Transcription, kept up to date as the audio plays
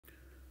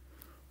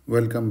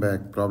Welcome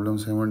back. Problem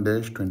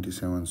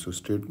 7-27. So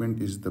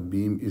statement is the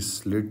beam is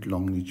slit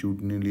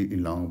longitudinally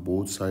along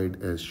both sides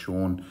as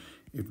shown.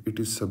 If it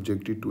is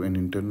subjected to an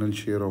internal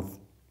shear of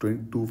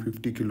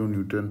 250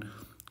 kilonewton,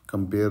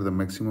 compare the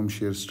maximum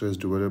shear stress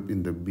developed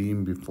in the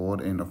beam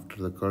before and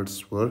after the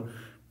cuts were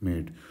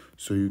made.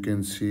 So you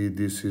can see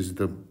this is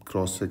the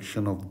cross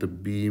section of the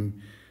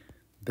beam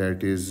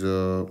that is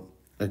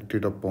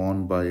acted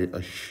upon by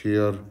a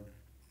shear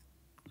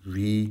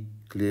V,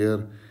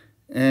 clear,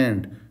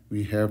 and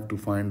we have to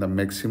find the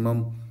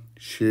maximum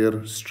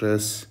shear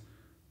stress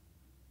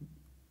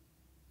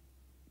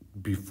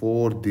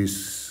before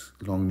this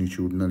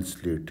longitudinal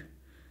slit.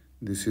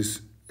 This is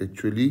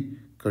actually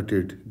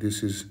cutted.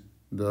 This is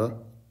the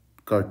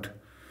cut.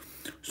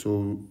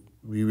 So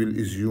we will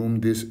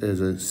assume this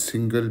as a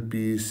single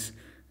piece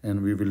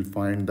and we will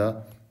find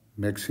the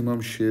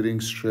maximum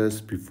shearing stress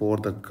before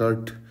the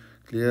cut,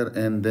 clear,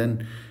 and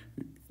then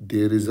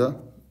there is a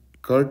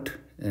cut,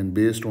 and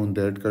based on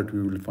that cut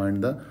we will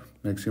find the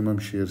maximum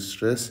shear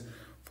stress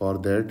for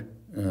that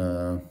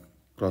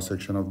cross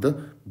section of the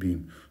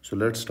beam. So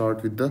let's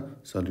start with the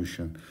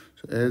solution.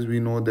 So as we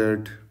know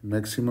that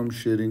maximum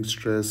shearing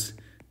stress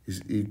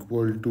is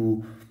equal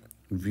to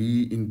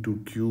V into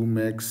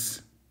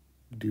Qmax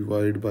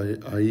divided by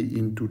I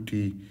into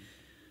T.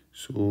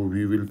 So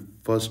we will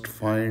first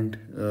find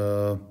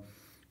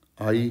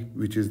I,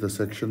 which is the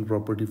section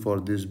property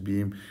for this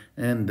beam,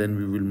 and then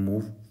we will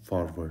move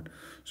forward.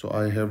 So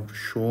I have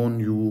shown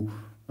you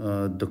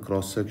the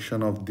cross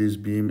section of this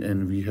beam,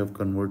 and we have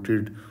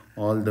converted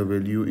all the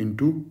value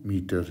into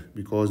meter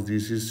because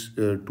this is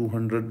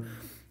 200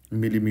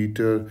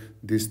 millimeter.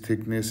 This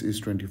thickness is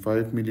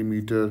 25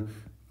 millimeter.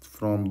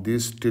 From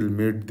this till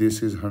mid,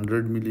 this is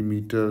 100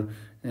 millimeter,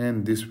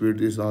 and this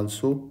width is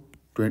also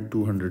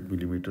 200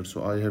 millimeter.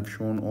 So I have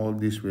shown all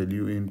this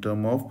value in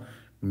term of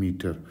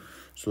meter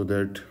so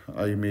that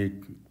I may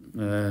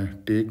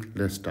take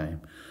less time.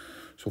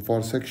 So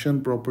for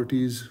section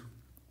properties,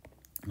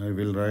 I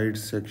will write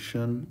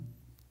section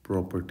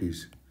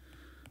properties,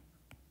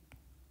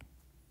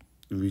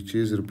 which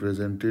is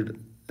represented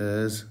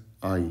as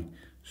I.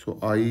 So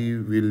I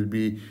will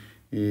be,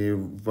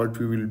 what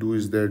we will do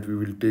is that we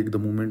will take the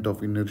moment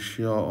of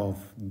inertia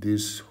of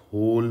this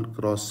whole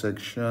cross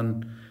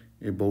section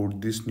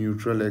about this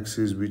neutral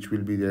axis, which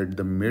will be at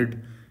the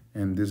mid,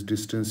 and this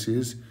distance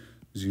is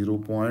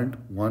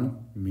 0.1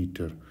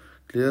 meter,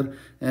 clear,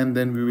 and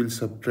then we will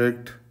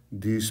subtract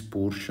these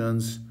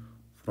portions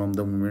from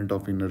the moment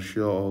of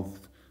inertia of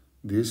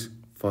this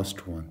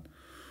first one.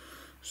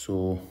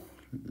 So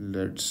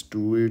let's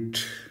do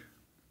it.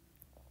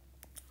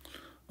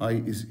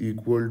 I is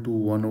equal to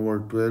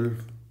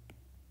 1/12,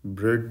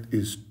 breadth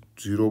is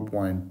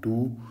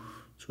 0.2,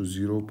 so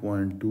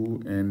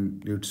 0.2,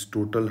 and its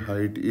total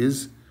height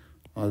is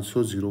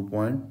also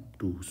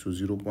 0.2, so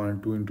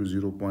 0.2 into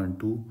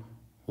 0.2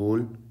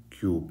 whole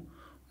cube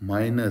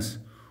minus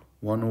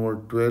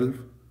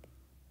 1/12.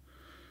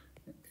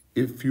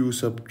 If you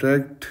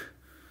subtract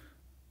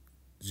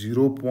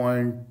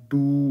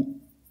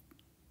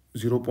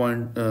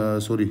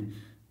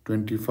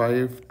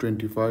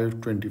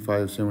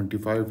 25,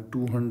 75,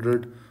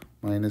 200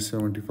 minus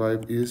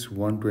 75 is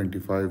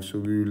 125. So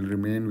we will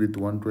remain with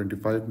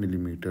 125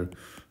 millimeter.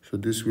 So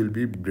this will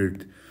be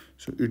breadth.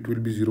 So it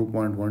will be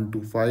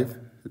 0.125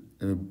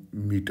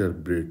 meter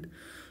breadth.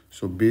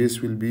 So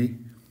base will be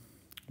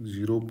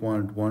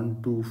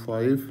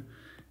 0.125.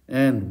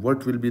 And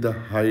what will be the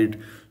height?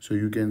 So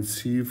you can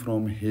see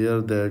from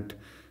here that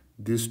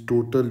this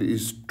total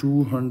is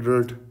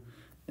 200,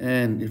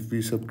 and if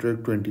we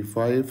subtract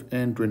 25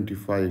 and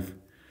 25,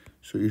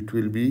 so it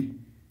will be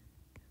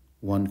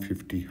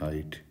 150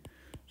 height.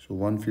 So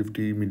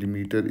 150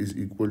 millimeter is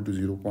equal to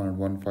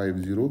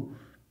 0.150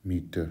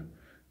 meter,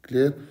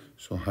 clear.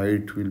 So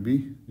height will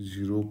be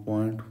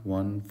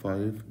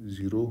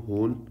 0.150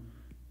 whole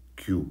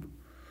cube.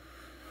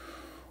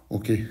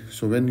 Okay,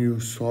 so when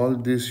you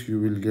solve this, you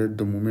will get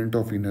the moment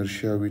of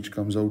inertia, which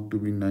comes out to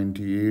be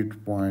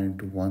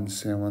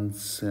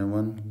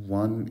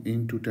 98.1771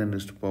 into 10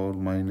 raised to power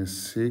minus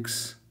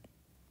 6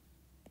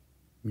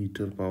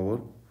 meter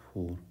power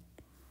 4.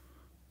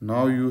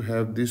 Now you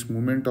have this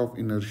moment of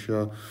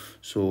inertia,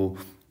 so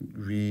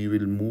we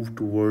will move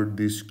toward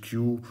this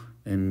Q,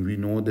 and we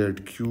know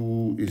that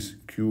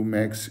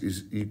Qmax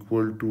is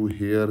equal to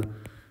here.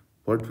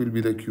 What will be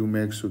the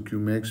Qmax? So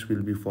Qmax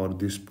will be for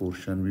this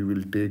portion. We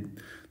will take,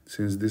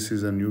 since this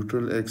is a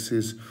neutral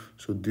axis,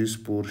 so this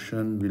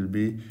portion will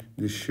be,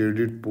 this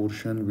shaded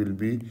portion will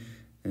be,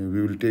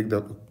 we will take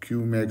the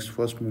Qmax,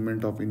 first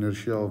moment of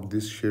inertia of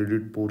this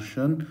shaded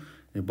portion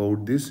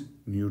about this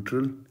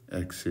neutral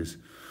axis.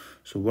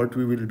 So what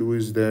we will do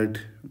is that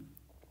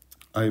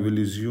I will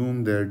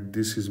assume that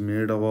this is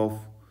made up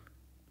of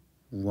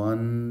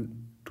 1,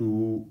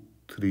 2,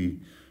 3.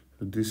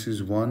 So this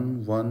is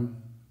 1, 1,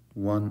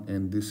 1,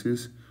 and this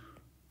is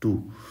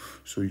 2.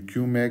 So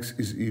Qmax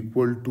is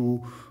equal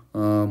to,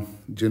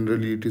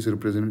 generally it is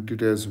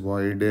represented as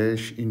y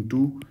dash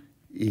into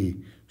A.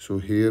 So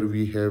here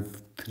we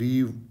have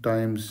 3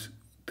 times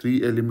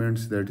three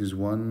elements, that is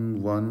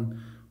 1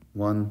 1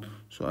 1.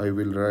 So I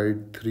will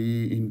write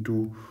 3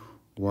 into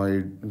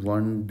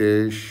y1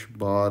 dash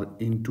bar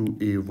into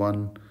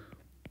a1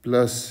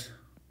 plus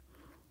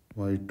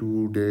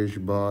y2 dash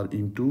bar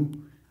into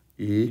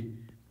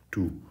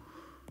a2.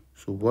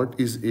 So what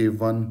is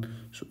a1?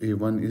 So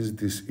a1 is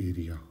this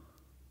area.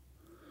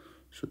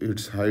 So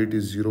its height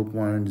is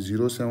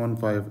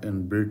 0.075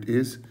 and breadth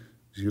is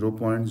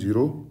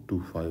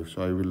 0.025.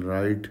 So I will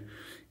write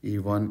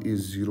a1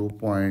 is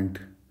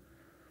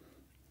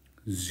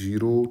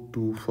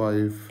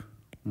 0.025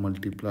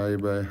 multiply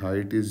by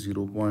height is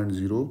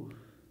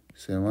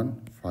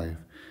 0.075,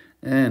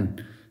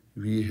 and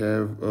we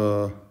have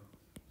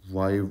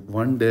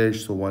y1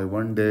 dash. So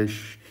y1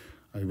 dash,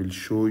 I will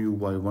show you.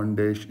 Y1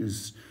 dash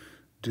is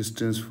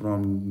distance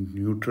from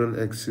neutral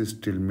axis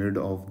till mid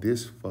of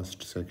this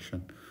first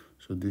section.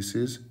 So this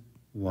is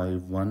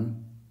y1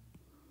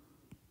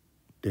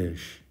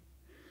 dash,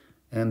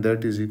 and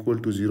that is equal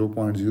to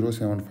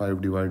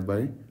 0.075 divided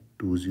by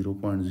 2.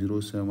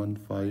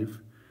 0.075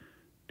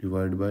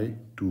 divided by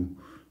 2.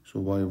 So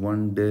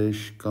y1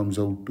 dash comes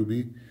out to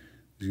be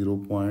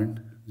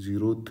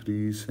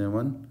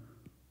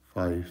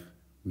 0.0375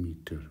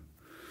 meter.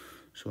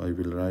 So I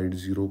will write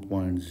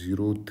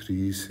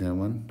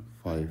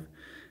 0.0375,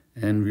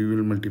 and we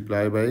will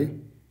multiply by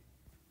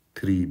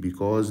 3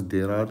 because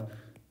there are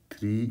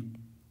 3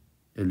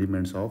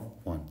 elements of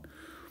 1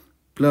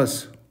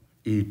 plus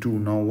a2.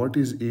 Now what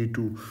is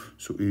a2?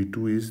 So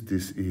a2 is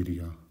this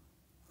area,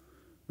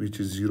 which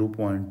is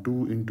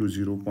 0.2 into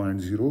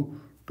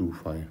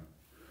 0.025.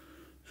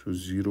 So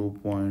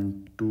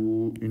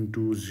 0.2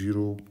 into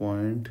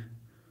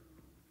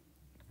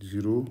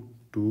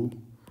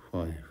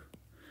 0.025.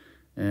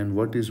 And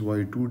what is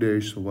y2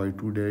 dash? So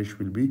y2 dash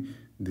will be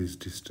this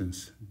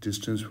distance.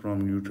 Distance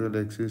from neutral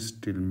axis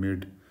till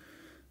mid.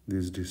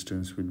 This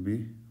distance will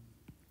be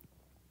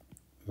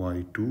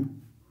y2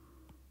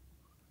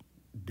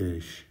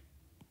 dash.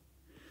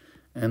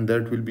 And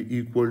that will be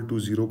equal to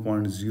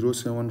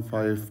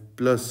 0.075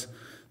 plus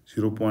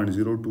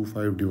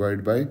 0.025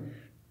 divided by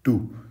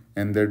 2.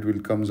 And that will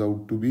comes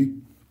out to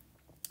be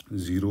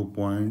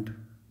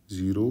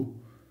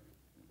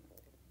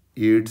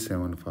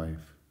 0.0875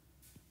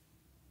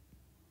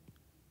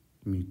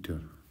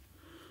 meter.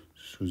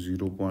 So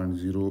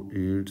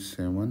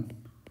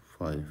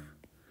 0.0875.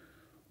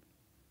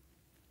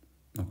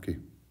 Okay.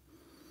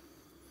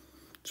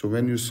 So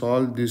when you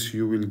solve this,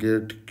 you will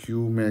get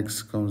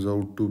QMax comes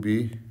out to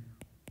be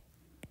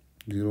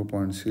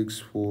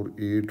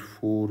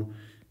 0.6484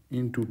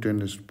 into 10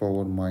 to the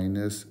power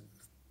minus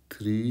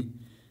 3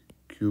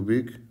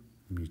 cubic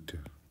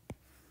meter.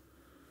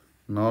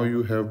 Now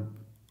you have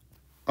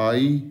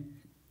I,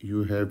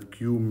 you have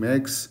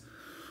QMax.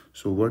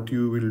 So what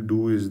you will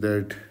do is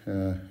that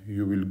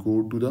you will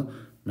go to the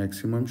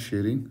maximum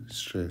shearing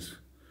stress.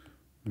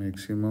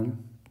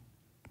 Maximum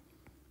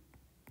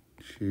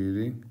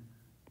shearing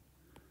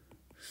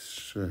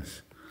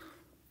stress,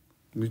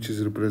 which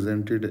is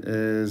represented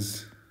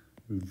as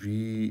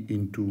V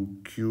into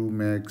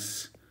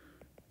QMax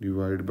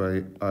divided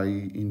by I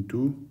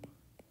into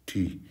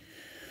T.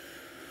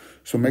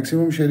 So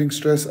maximum shearing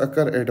stress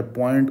occur at a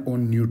point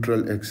on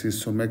neutral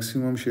axis. So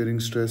maximum shearing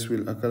stress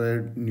will occur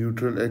at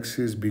neutral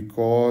axis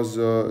because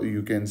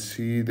you can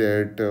see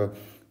that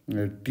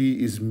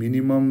T is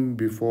minimum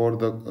before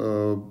the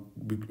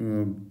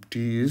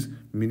T is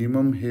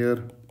minimum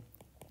here,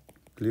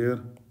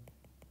 clear,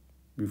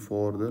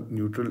 before the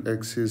neutral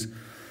axis.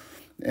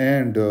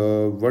 And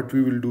what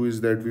we will do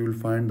is that we will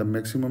find the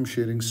maximum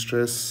shearing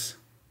stress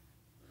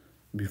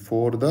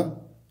before the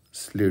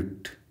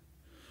slit.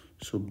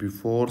 So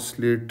before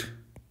slit,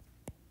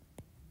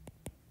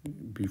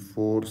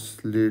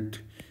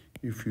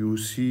 if you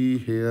see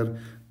here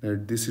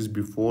that this is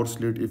before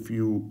slit, if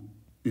you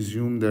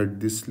assume that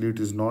this slit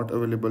is not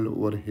available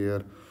over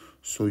here,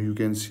 so you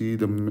can see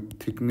the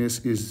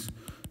thickness is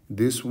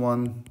this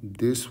one,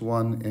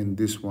 and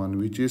this one,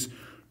 which is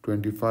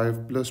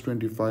 25 plus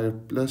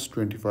 25 plus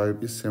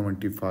 25 is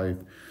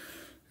 75,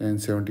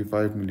 and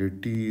 75 millimeter.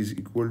 T is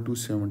equal to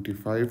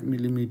 75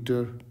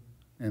 millimeter,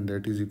 and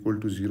that is equal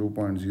to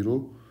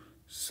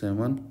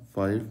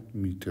 0.075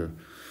 meter.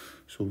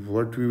 So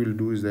what we will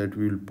do is that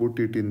we will put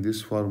it in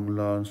this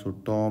formula. So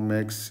tau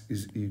max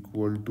is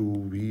equal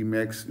to V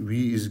max.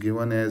 V is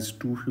given as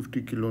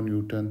 250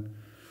 kilonewton.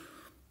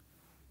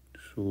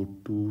 So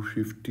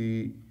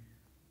 250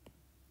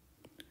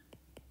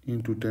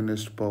 into 10 to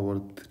the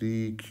power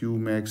 3. Q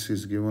max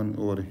is given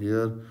over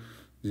here,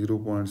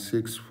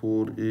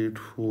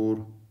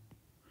 0.6484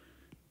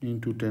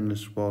 into 10 to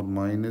the power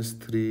minus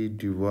 3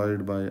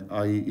 divided by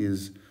I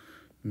is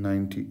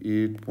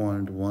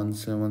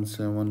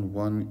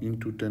 98.1771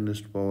 into 10 to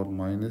the power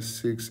minus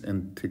 6,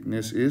 and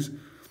thickness is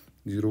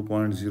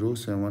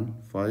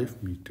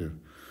 0.075 meter.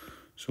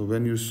 So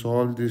when you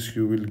solve this,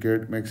 you will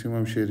get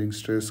maximum shearing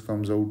stress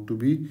comes out to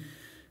be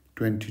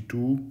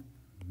 22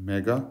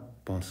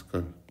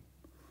 megapascal.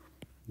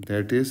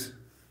 That is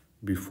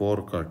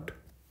before cut.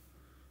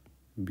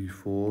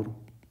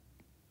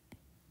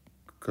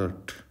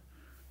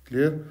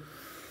 Clear?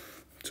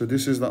 So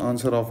this is the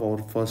answer of our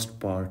first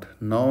part.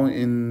 Now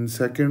in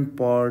second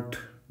part,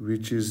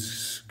 which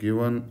is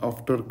given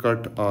after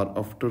cut or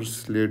after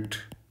slit.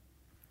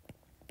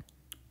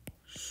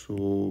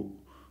 So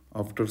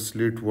after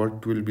slit,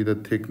 what will be the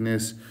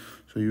thickness?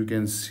 So you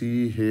can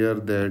see here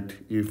that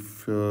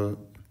if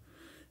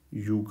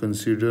you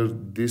consider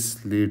this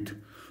slit,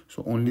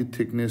 so only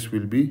thickness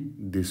will be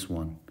this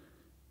one.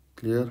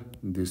 Clear?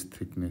 This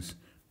thickness,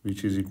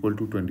 which is equal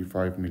to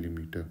 25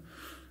 millimeter,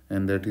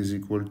 and that is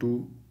equal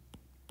to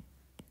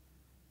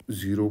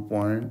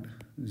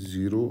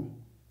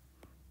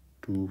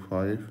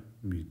 0.025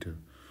 meter.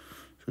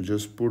 So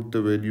just put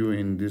the value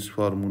in this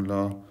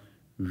formula,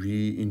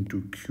 V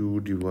into Q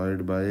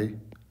divided by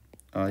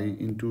I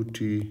into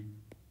T.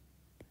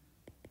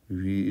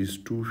 V is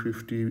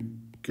 250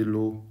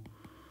 kilo,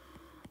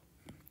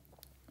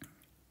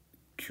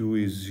 Q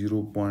is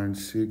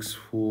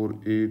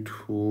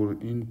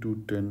 0.6484 into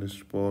 10 to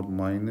the power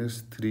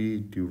minus 3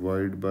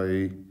 divided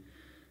by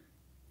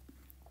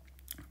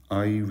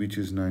I, which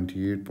is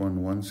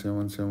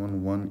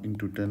 98.1771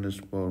 into 10 to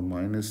the power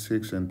minus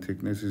 6, and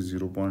thickness is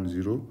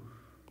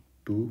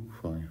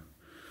 0.025.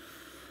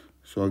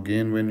 So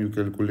again, when you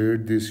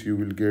calculate this, you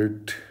will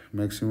get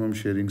maximum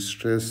shearing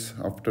stress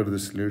after the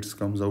slits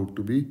comes out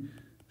to be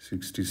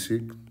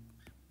 66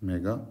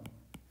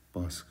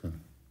 megapascal.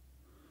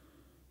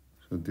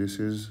 So this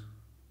is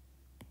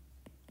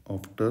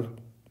after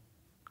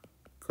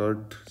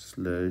cut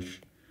slash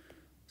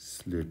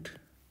slit.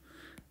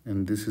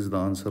 And this is the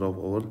answer of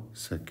our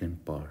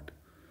second part.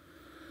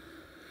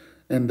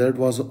 And that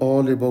was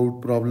all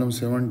about problem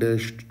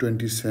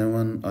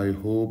 7-27. I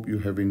hope you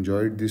have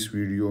enjoyed this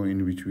video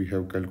in which we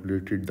have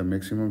calculated the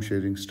maximum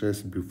shearing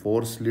stress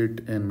before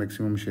slit and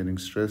maximum shearing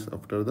stress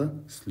after the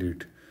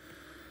slit.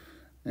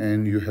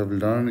 And you have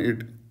learned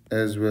it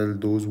as well.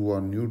 Those who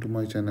are new to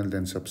my channel,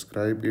 then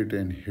subscribe it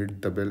and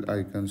hit the bell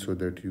icon so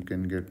that you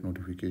can get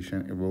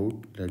notification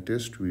about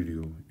latest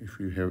video. If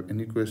you have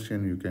any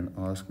question, you can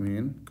ask me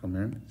in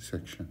comment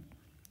section.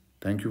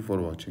 Thank you for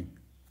watching.